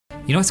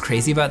You know what's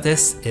crazy about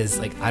this is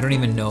like, I don't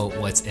even know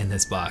what's in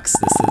this box.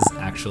 This is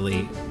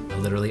actually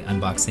literally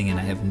unboxing and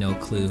I have no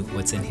clue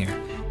what's in here.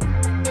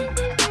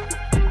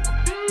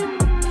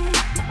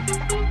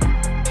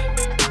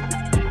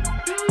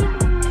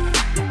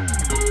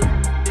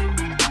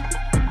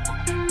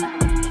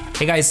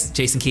 Hey guys,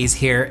 Jason Keyz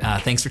here.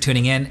 Thanks for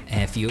tuning in.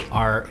 If you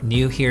are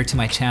new here to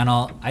my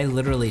channel, I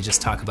literally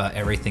just talk about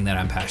everything that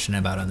I'm passionate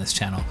about on this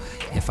channel.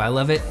 If I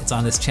love it, it's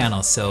on this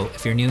channel. So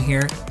if you're new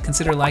here,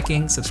 consider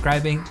liking,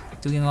 subscribing,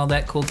 doing all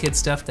that cool kid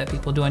stuff that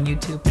people do on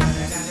YouTube.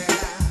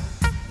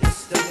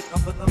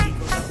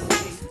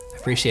 I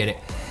appreciate it.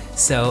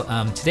 So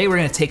today we're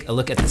gonna take a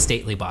look at the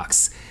Stately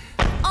box.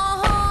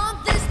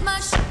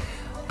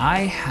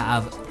 I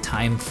have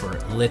time for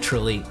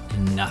literally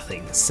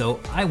nothing. So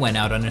I went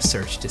out on a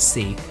search to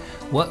see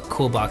what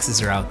cool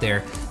boxes are out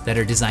there that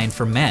are designed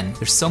for men.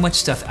 There's so much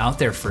stuff out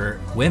there for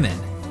women.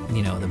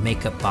 You know, the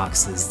makeup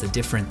boxes, the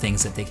different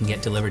things that they can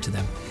get delivered to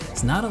them.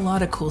 It's not a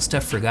lot of cool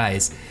stuff for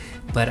guys,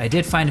 but I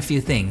did find a few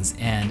things,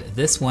 and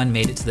this one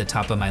made it to the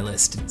top of my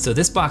list. So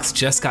this box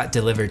just got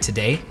delivered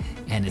today,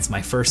 and it's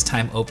my first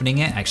time opening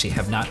it. I actually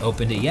have not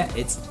opened it yet.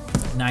 It's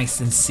nice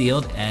and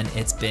sealed, and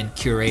it's been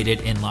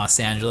curated in Los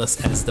Angeles,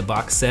 as the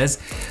box says.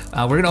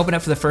 We're gonna open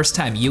up for the first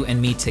time, you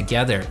and me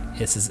together.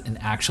 This is an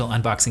actual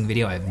unboxing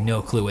video. I have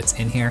no clue what's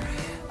in here.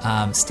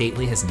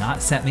 Stately has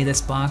not sent me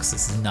this box.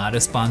 This is not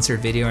a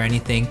sponsored video or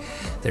anything.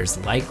 There's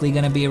likely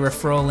gonna be a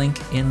referral link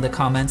in the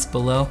comments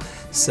below.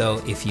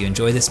 So if you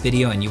enjoy this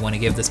video and you wanna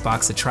give this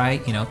box a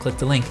try, you know, click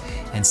the link.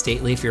 And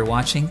Stately, if you're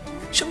watching,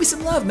 show me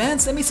some love, man,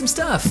 send me some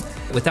stuff.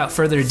 Without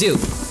further ado,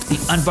 the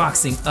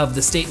unboxing of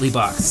the Stately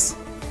box.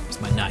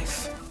 Here's my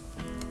knife.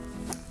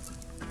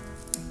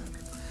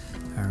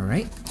 All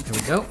right, here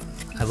we go.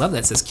 I love that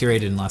it says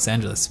curated in Los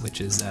Angeles,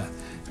 which is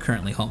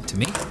currently home to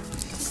me.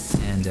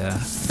 And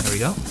there we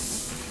go.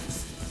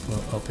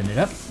 We'll open it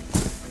up.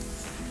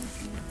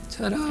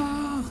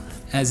 Ta-da!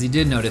 As you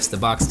did notice, the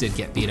box did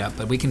get beat up,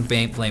 but we can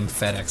blame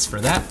FedEx for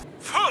that.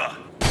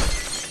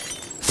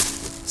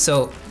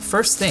 So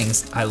first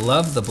things, I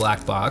love the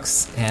black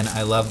box, and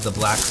I love the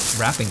black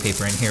wrapping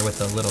paper in here with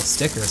the little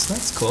stickers. So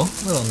that's cool,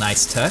 a little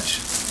nice touch.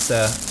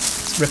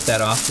 Let's rip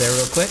that off there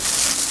real quick.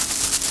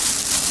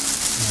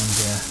 And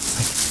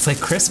it's like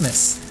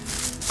Christmas.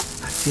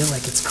 I feel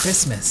like it's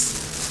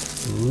Christmas.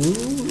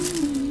 Ooh.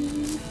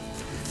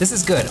 This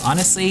is good.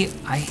 Honestly,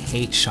 I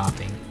hate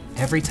shopping.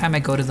 Every time I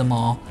go to the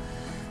mall,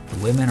 the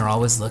women are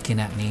always looking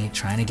at me,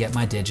 trying to get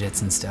my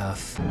digits and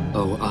stuff.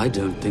 Oh, I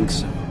don't think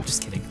so.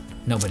 Just kidding.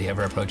 Nobody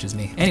ever approaches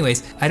me.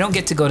 Anyways, I don't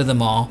get to go to the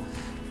mall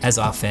as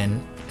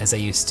often as I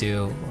used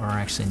to, or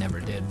actually never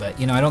did. But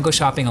you know, I don't go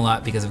shopping a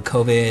lot because of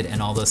COVID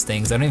and all those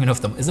things. I don't even know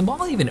if is the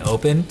mall even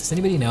open? Does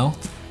anybody know?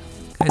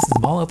 Guys, is the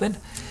mall open?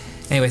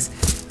 Anyways,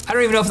 I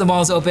don't even know if the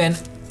mall's open.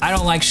 I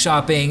don't like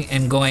shopping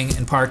and going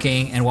and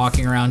parking and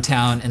walking around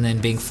town and then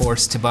being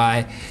forced to buy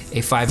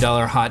a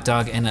 $5 hot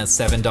dog and a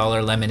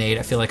 $7 lemonade.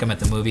 I feel like I'm at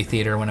the movie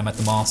theater when I'm at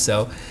the mall.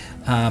 So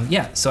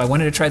yeah, so I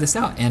wanted to try this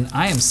out, and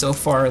I am so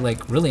far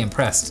like really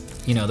impressed.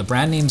 You know, the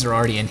brand names are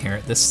already in here.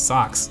 This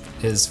socks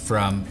is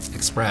from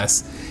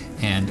Express,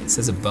 and it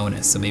says a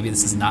bonus. So maybe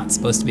this is not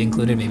supposed to be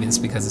included. Maybe it's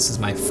because this is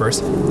my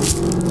first.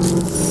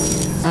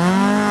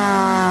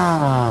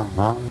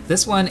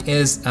 This one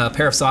is a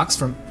pair of socks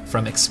from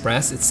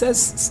Express. It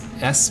says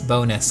S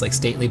bonus, like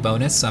Stately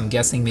bonus, so I'm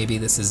guessing maybe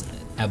this is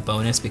a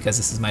bonus because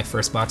this is my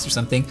first box or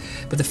something.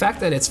 But the fact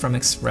that it's from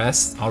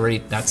Express already,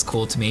 that's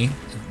cool to me.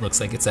 It looks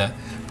like it's a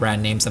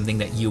brand name, something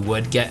that you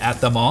would get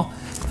at the mall.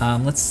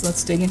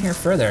 Let's dig in here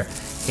further.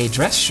 A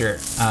dress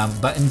shirt,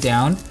 button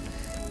down,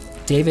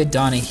 David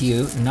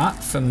Donahue.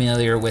 Not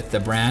familiar with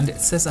the brand.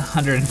 It says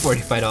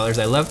 $145.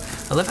 I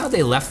love how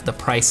they left the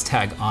price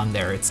tag on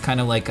there. It's kind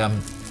of like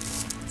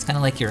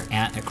your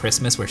aunt at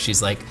Christmas where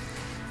she's like,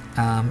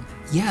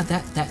 yeah,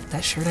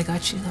 that shirt I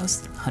got you, that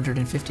was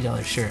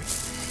 $150 shirt.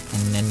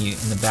 And then you,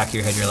 in the back of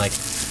your head, you're like,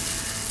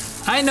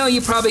 I know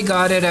you probably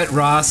got it at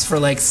Ross for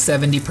like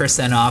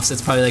 70% off, so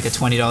it's probably like a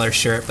 $20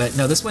 shirt, but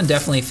no, this one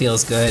definitely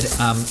feels good.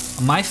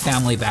 My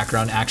family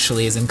background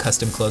actually is in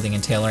custom clothing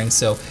and tailoring,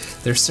 so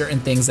there's certain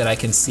things that I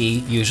can see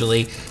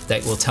usually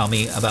that will tell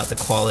me about the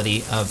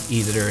quality of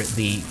either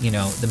the, you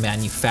know, the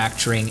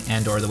manufacturing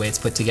and or the way it's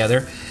put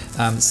together.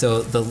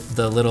 So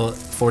the little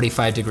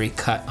 45-degree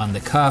cut on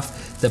the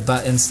cuff, the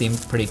buttons seem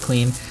pretty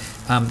clean.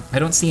 I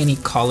don't see any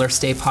collar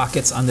stay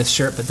pockets on this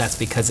shirt, but that's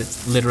because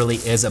it literally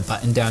is a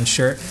button-down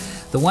shirt.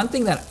 The one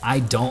thing that I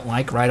don't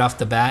like right off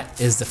the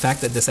bat is the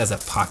fact that this has a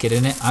pocket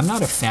in it. I'm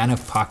not a fan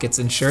of pockets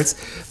in shirts,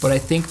 but I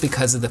think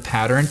because of the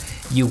pattern,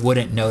 you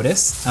wouldn't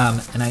notice. And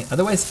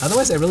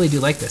otherwise I really do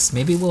like this.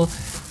 Maybe we'll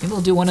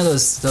do one of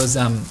those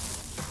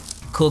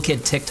cool kid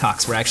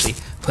TikToks where I actually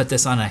put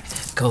this on and I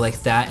go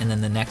like that, and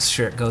then the next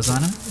shirt goes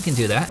on. We can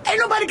do that. Ain't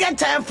nobody got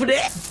time for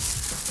that.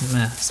 I'm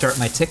gonna start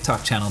my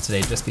TikTok channel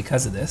today just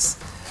because of this.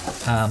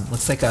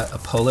 Looks like a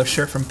polo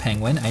shirt from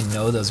Penguin. I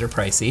know those are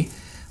pricey.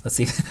 Let's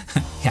see.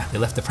 Yeah, they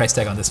left the price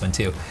tag on this one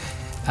too.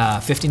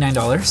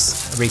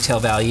 $59 retail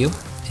value,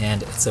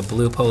 and it's a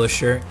blue polo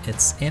shirt.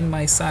 It's in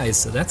my size,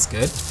 so that's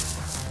good.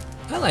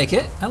 I like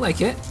it. I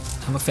like it.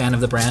 I'm a fan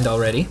of the brand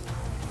already.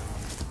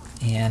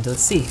 And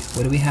let's see,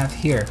 what do we have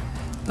here?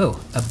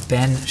 Oh, a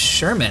Ben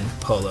Sherman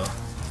polo.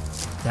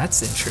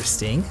 That's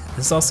interesting.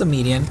 This is also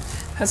medium.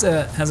 Has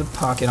a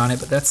pocket on it,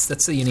 but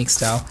that's a unique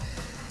style.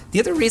 The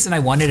other reason I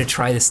wanted to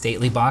try the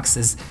Stately box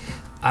is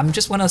I'm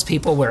just one of those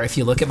people where if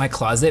you look at my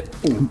closet,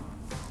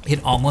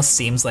 it almost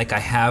seems like I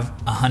have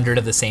 100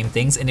 of the same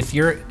things. And if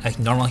you're a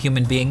normal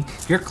human being,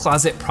 your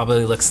closet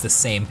probably looks the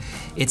same.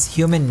 It's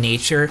human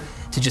nature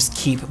to just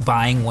keep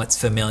buying what's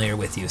familiar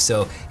with you.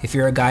 So if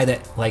you're a guy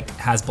that like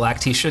has black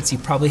t-shirts, you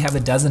probably have a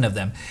dozen of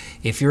them.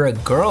 If you're a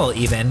girl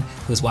even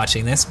who's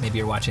watching this, maybe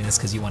you're watching this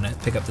because you want to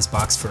pick up this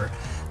box for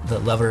the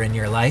lover in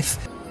your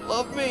life.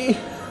 Love me.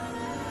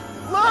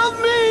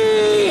 Love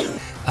me!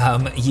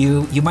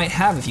 You might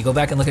have, if you go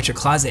back and look at your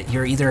closet,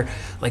 you're either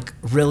like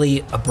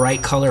really a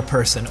bright color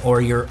person, or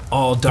you're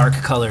all dark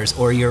colors,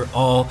 or you're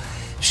all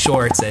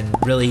shorts and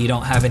really you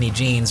don't have any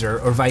jeans, or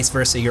vice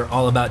versa, you're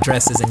all about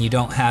dresses and you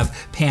don't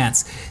have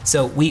pants.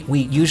 So we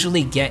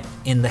usually get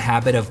in the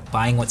habit of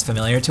buying what's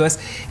familiar to us,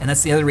 and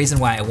that's the other reason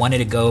why I wanted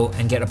to go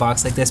and get a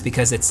box like this,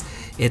 because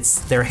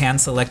they're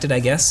hand selected, I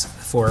guess,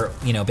 for,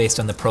 you know,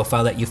 based on the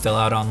profile that you fill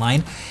out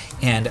online.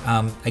 And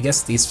I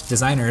guess these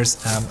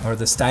designers, or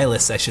the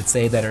stylists, I should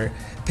say, that are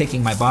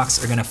picking my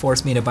box are gonna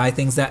force me to buy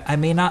things that I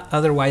may not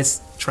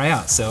otherwise try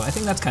out. So I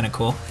think that's kind of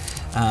cool.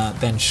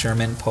 Ben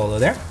Sherman polo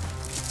there.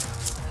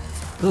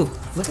 Ooh,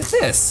 look at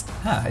this.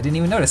 Huh, I didn't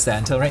even notice that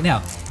until right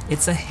now.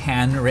 It's a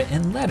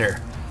handwritten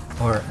letter,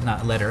 or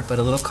not letter, but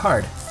a little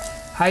card.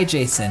 Hi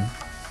Jason,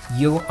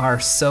 you are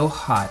so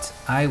hot.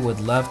 I would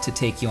love to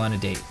take you on a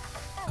date.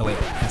 Oh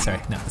wait, I'm sorry,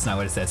 no, that's not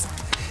what it says.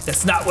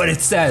 That's not what it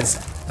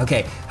says.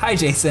 Okay, hi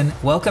Jason,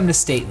 welcome to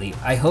Stately.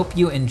 I hope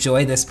you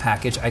enjoy this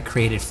package I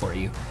created for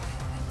you.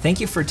 Thank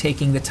you for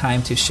taking the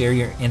time to share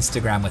your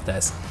Instagram with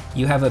us.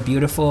 You have a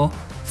beautiful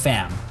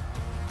fam.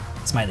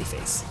 Smiley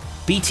face.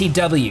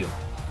 BTW,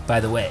 by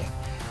the way.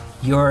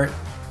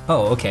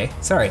 Oh, okay,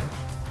 sorry.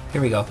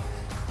 Here we go.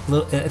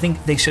 I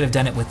think they should have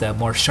done it with a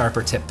more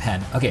sharper tip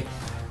pen. Okay,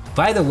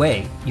 by the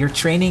way, you're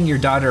training your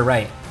daughter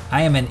right.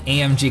 I am an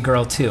AMG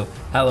girl too.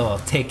 LOL,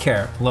 take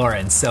care,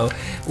 Lauren. So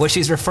what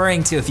she's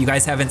referring to, if you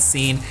guys haven't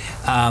seen,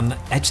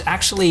 it's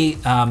actually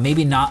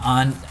maybe not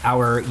on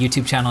our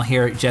YouTube channel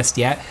here just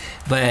yet,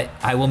 but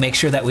I will make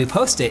sure that we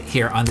post it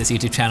here on this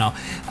YouTube channel.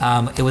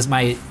 It was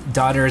my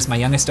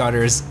youngest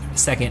daughter's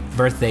second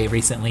birthday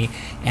recently,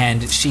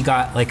 and she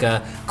got like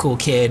a cool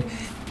kid,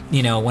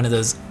 you know, one of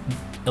those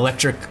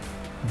electric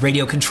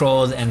radio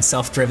controlled and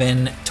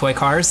self-driven toy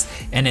cars,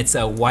 and it's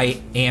a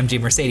white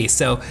AMG Mercedes.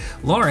 So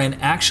Lauren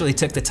actually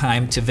took the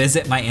time to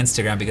visit my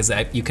Instagram, because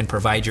you can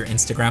provide your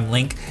Instagram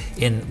link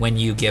when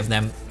you give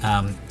them,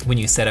 when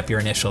you set up your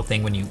initial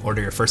thing, when you order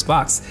your first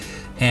box.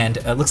 And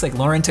it looks like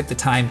Lauren took the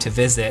time to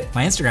visit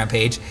my Instagram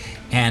page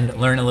and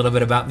learn a little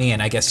bit about me,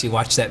 and I guess she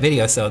watched that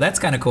video, so that's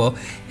kind of cool,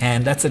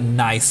 and that's a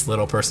nice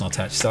little personal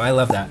touch, so I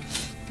love that.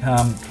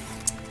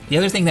 The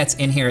other thing that's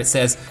in here, it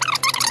says,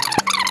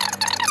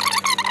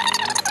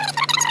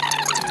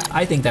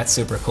 I think that's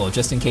super cool,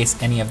 just in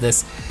case any of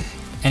these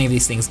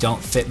things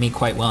don't fit me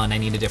quite well and I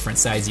need a different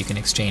size, you can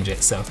exchange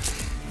it. So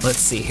let's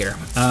see here.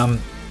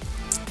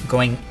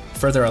 Going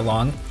further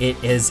along,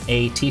 it is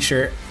a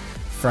t-shirt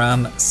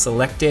from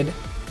Selected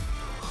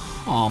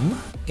Homme,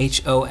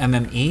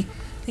 H-O-M-M-E.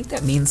 I think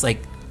that means like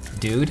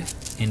dude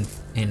in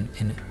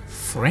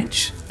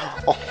French.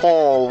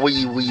 Oh,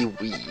 oui, oui,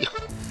 oui.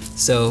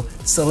 So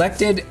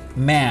Selected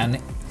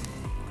Man,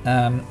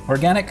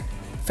 organic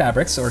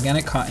fabrics,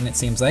 organic cotton, it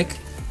seems like.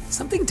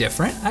 Something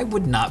different. I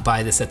would not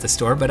buy this at the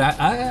store, but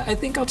I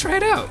think I'll try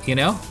it out, you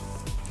know?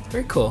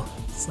 Very cool.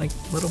 It's like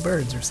little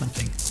birds or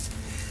something.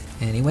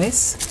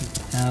 Anyways,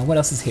 what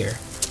else is here?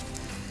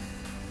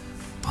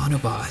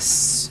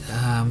 Bonobos,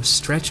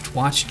 stretched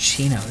watch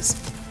chinos.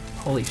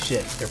 Holy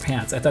shit, they're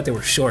pants. I thought they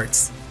were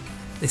shorts.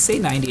 They say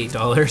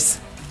 $98.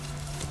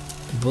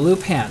 Blue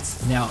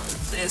pants. Now,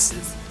 this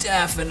is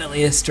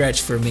definitely a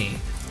stretch for me.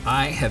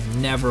 I have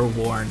never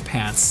worn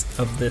pants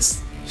of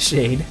this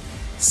shade,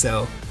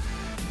 so,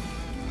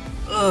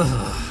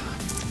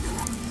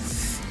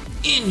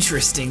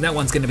 interesting. That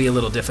one's gonna be a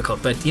little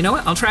difficult, but you know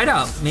what? I'll try it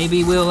out.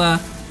 Maybe we'll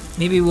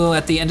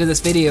at the end of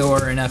this video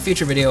or in a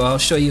future video, I'll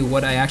show you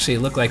what I actually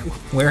look like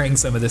wearing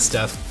some of this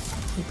stuff.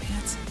 Blue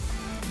pants?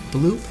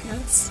 Blue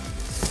pants?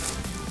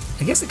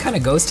 I guess it kind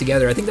of goes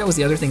together. I think that was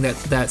the other thing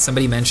that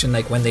somebody mentioned,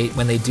 like when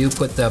they do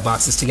put the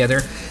boxes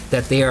together,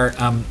 that they are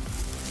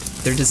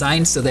they're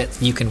designed so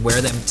that you can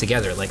wear them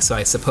together. Like, so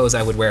I suppose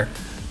I would wear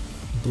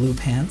blue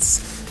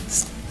pants.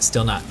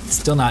 Still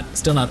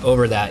not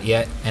over that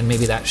yet. And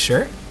maybe that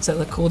shirt. Does that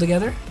look cool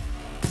together?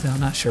 So I'm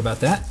not sure about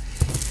that.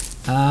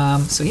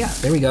 So yeah,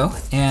 there we go.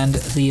 And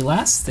the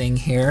last thing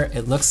here,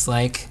 it looks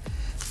like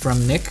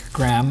from Nick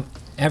Graham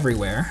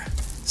Everywhere,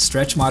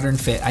 stretch modern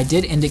fit. I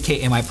did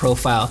indicate in my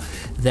profile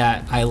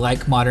that I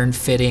like modern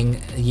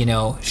fitting, you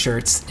know,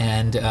 shirts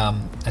and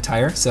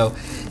attire. So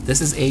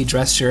this is a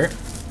dress shirt.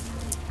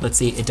 let's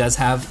see, it does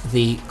have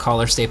the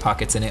collar stay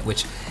pockets in it,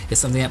 which is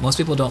something that most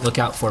people don't look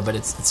out for, but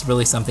it's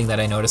really something that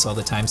I notice all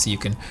the time. So you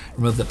can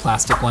remove the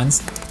plastic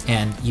ones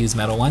and use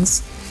metal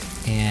ones.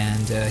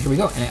 And here we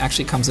go, and it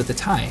actually comes with a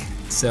tie.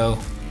 So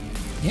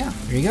yeah,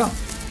 there you go.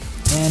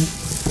 And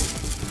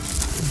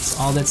that's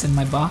all that's in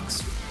my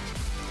box.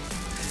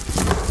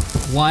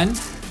 One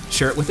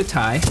shirt with a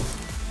tie,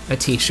 a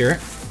t-shirt,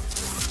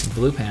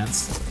 blue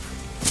pants,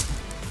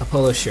 a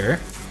polo shirt,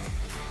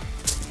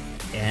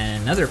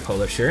 and another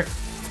polo shirt,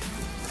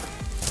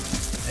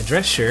 a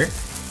dress shirt,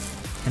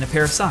 and a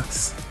pair of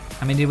socks.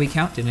 How many did we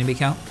count? Did anybody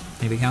count?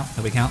 Anybody count?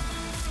 Nobody count?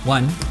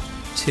 1,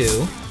 2,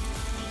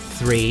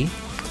 3,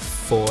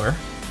 4,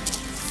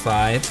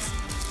 5,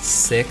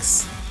 6,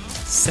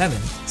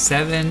 7.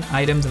 7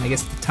 items, and I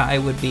guess the tie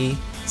would be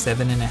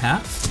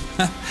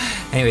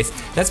 7.5. Anyways,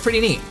 that's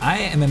pretty neat. I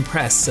am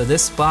impressed. So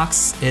this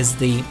box is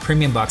the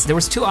premium box. There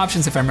was 2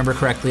 options if I remember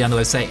correctly on the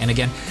website, and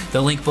again,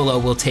 the link below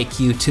will take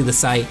you to the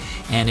site,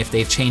 and if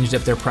they've changed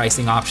up their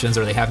pricing options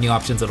or they have new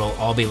options, it'll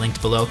all be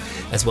linked below,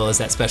 as well as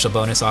that special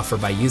bonus offer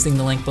by using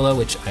the link below,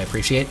 which I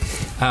appreciate.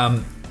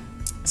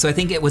 So I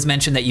think it was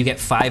mentioned that you get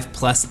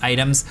 5+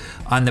 items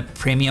on the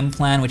premium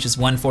plan, which is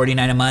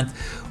 $149 a month,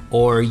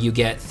 or you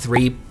get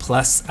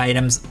 3+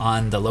 items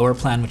on the lower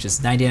plan, which is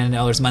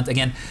 $99 a month.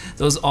 Again,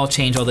 those all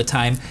change all the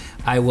time.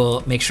 I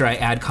will make sure I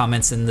add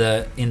comments in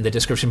the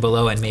description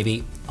below, and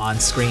maybe on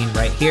screen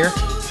right here,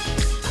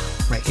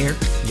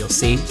 you'll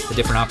see the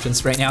different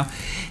options right now.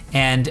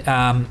 And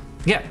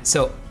yeah,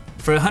 so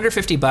for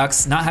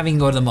 $150, not having to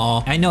go to the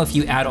mall, I know if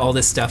you add all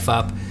this stuff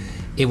up,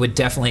 it would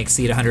definitely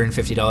exceed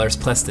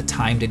 $150, plus the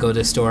time to go to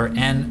the store,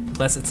 and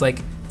plus it's like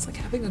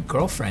having a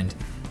girlfriend.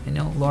 I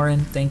know, Lauren,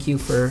 thank you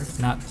for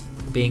not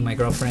being my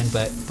girlfriend,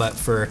 but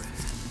for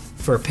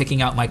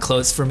picking out my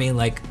clothes for me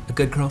like a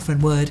good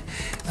girlfriend would.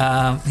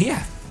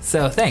 Yeah,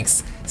 so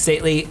thanks.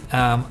 Stately,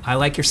 I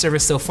like your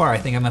service so far. I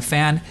think I'm a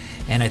fan,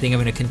 and I think I'm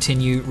gonna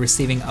continue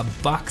receiving a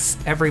box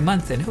every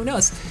month, and who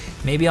knows,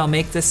 maybe I'll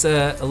make this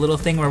a little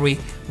thing where we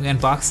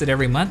unbox it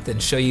every month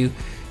and show you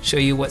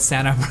what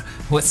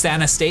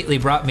Santa Stately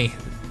brought me.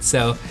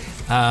 So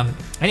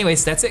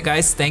anyways, that's it,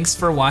 guys. Thanks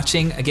for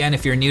watching. Again,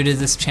 if you're new to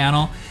this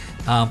channel,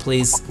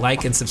 please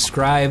like and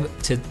subscribe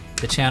to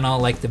the channel,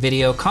 like the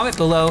video, comment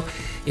below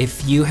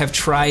if you have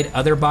tried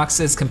other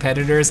boxes,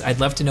 competitors. I'd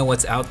love to know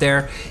what's out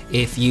there.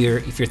 If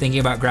you're thinking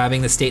about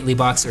grabbing the Stately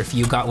box, or if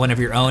you got one of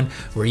your own,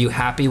 were you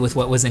happy with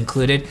what was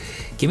included?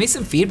 Give me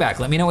some feedback.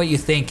 Let me know what you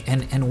think.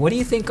 And what do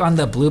you think on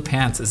the blue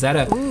pants? Is that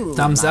a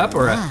thumbs up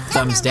or a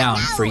thumbs down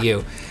for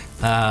you?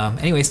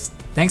 Anyways,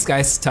 thanks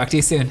guys. Talk to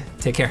you soon.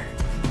 Take care.